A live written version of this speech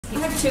I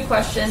have two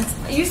questions.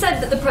 You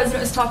said that the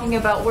president was talking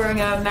about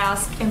wearing a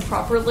mask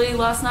improperly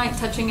last night,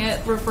 touching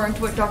it, referring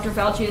to what Dr.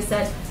 Fauci has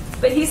said.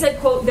 But he said,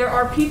 quote, there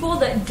are people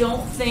that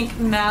don't think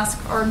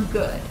masks are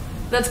good.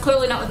 That's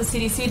clearly not what the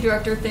CDC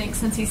director thinks,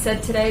 since he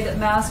said today that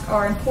masks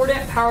are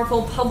important,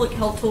 powerful public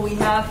health tool we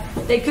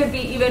have. They could be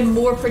even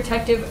more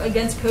protective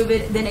against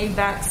COVID than a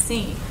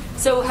vaccine.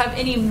 So have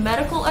any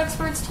medical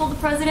experts told the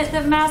president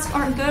that masks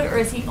aren't good, or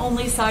is he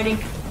only citing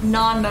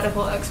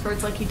non-medical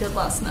experts like he did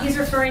last night? He's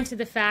referring to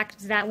the fact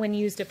that when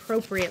used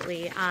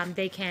appropriately,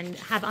 they can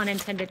have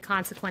unintended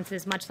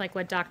consequences, much like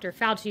what Dr.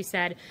 Fauci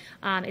said.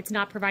 It's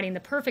not providing the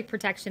perfect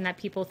protection that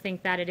people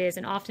think that it is,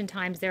 and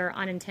oftentimes there are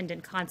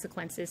unintended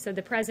consequences. So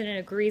the president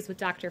agrees with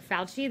Dr.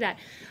 Fauci that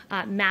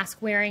mask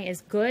wearing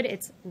is good.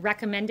 It's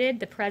recommended.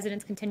 The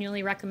president's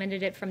continually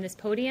recommended it from this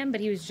podium,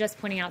 but he was just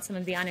pointing out some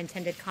of the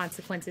unintended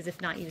consequences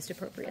if not used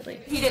appropriately.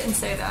 He didn't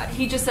say that.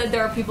 He just said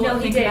there are people No, that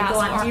he think did. masks Go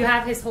on. aren't. Do you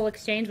have his whole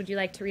exchange? Would you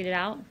like to read it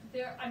out?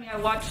 I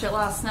watched it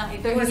last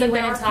night. Where He he said went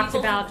there and are talked people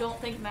about- who don't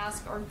think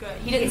masks are good.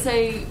 He didn't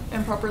say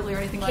improperly or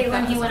anything like Caitlin,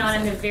 that. he went on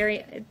in a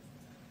very...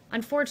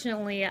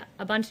 Unfortunately,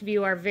 a bunch of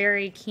you are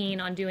very keen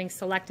on doing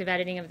selective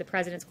editing of the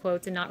president's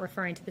quotes and not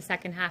referring to the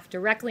second half.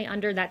 Directly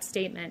under that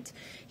statement,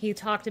 he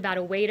talked about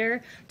a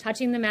waiter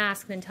touching the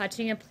mask, then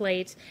touching a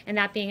plate, and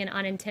that being an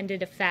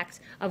unintended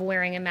effect of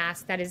wearing a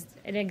mask. That is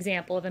an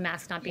example of a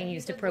mask not being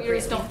used appropriately.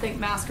 Waiters don't think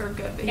masks are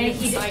good. But And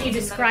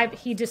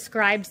he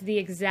described the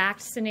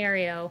exact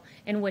scenario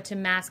in which a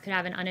mask could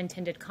have an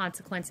unintended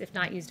consequence if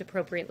not used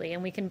appropriately.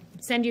 And we can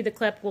send you the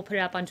clip. We'll put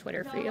it up on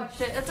Twitter for you.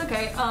 That's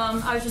okay.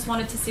 I just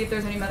wanted to see if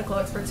there's any medical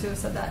experts who have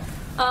said that.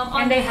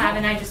 And they have,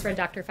 and I just read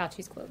Dr.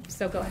 Fauci's quote,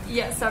 so go ahead.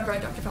 Yes, I've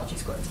read Dr.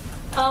 Fauci's quotes.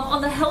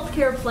 On the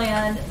healthcare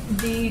plan,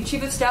 the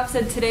chief of staff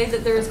said today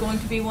that there is going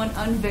to be one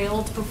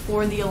unveiled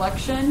before the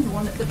election, the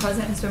one that the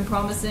president has been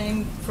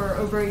promising for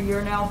over a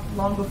year now,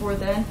 long before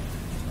then.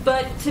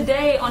 But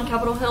today on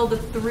Capitol Hill, the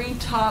three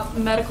top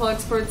medical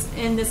experts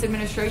in this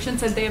administration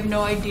said they have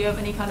no idea of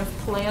any kind of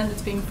plan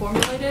that's being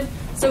formulated.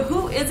 So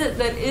who is it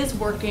that is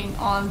working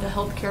on the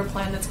health care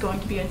plan that's going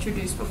to be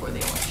introduced before the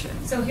election?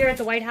 So here at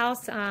the White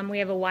House, we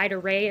have a wide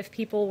array of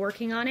people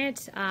working on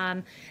it.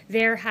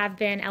 There have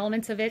been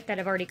elements of it that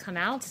have already come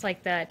out,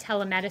 like the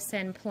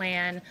telemedicine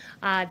plan,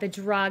 the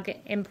drug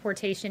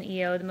importation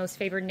EO, the most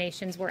favored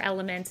nations, were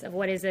elements of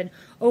what is an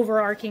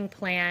overarching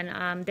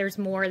plan. There's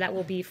more that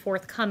will be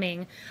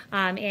forthcoming.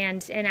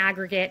 And in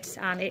aggregate,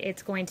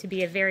 it's going to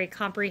be a very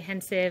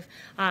comprehensive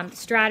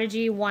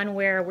strategy, one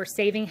where we're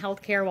saving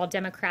healthcare while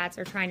Democrats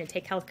are trying to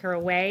take healthcare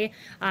away,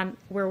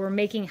 where we're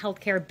making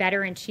healthcare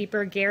better and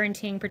cheaper,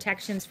 guaranteeing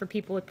protections for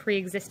people with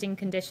pre-existing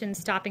conditions,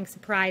 stopping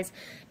surprise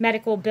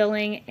medical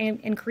billing,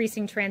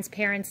 increasing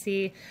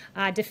transparency,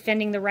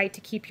 defending the right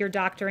to keep your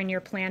doctor in your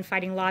plan,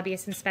 fighting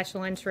lobbyists and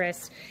special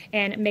interests,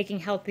 and making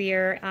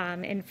healthier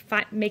and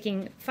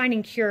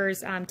finding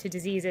cures to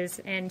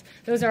diseases. And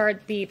those are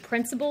the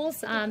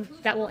principles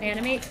that will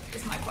animate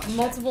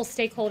multiple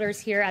stakeholders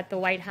here at the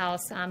White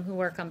House who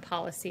work on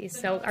policy.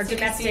 So our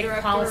Domestic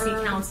Policy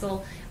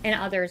Council and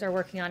others are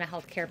working on a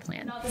health care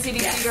plan. Not the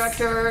CDC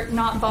director,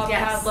 not Bob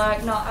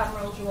Kadlec, not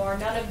Admiral Jouar.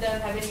 None of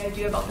them have any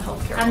idea about the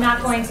health care plan. I'm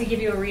not going to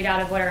give you a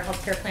readout of what our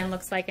health care plan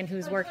looks like and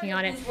who's working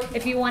on it.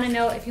 If you want to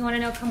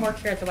know, come work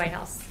here at the White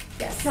House.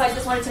 Yes. No, I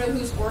just wanted to know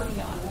who's working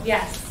on it.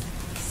 Yes.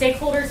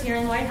 Stakeholders here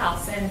in the White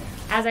House. And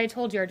as I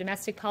told you, our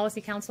Domestic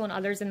Policy Council and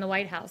others in the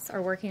White House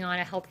are working on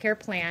a health care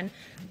plan,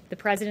 the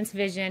president's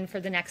vision for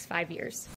the next 5 years.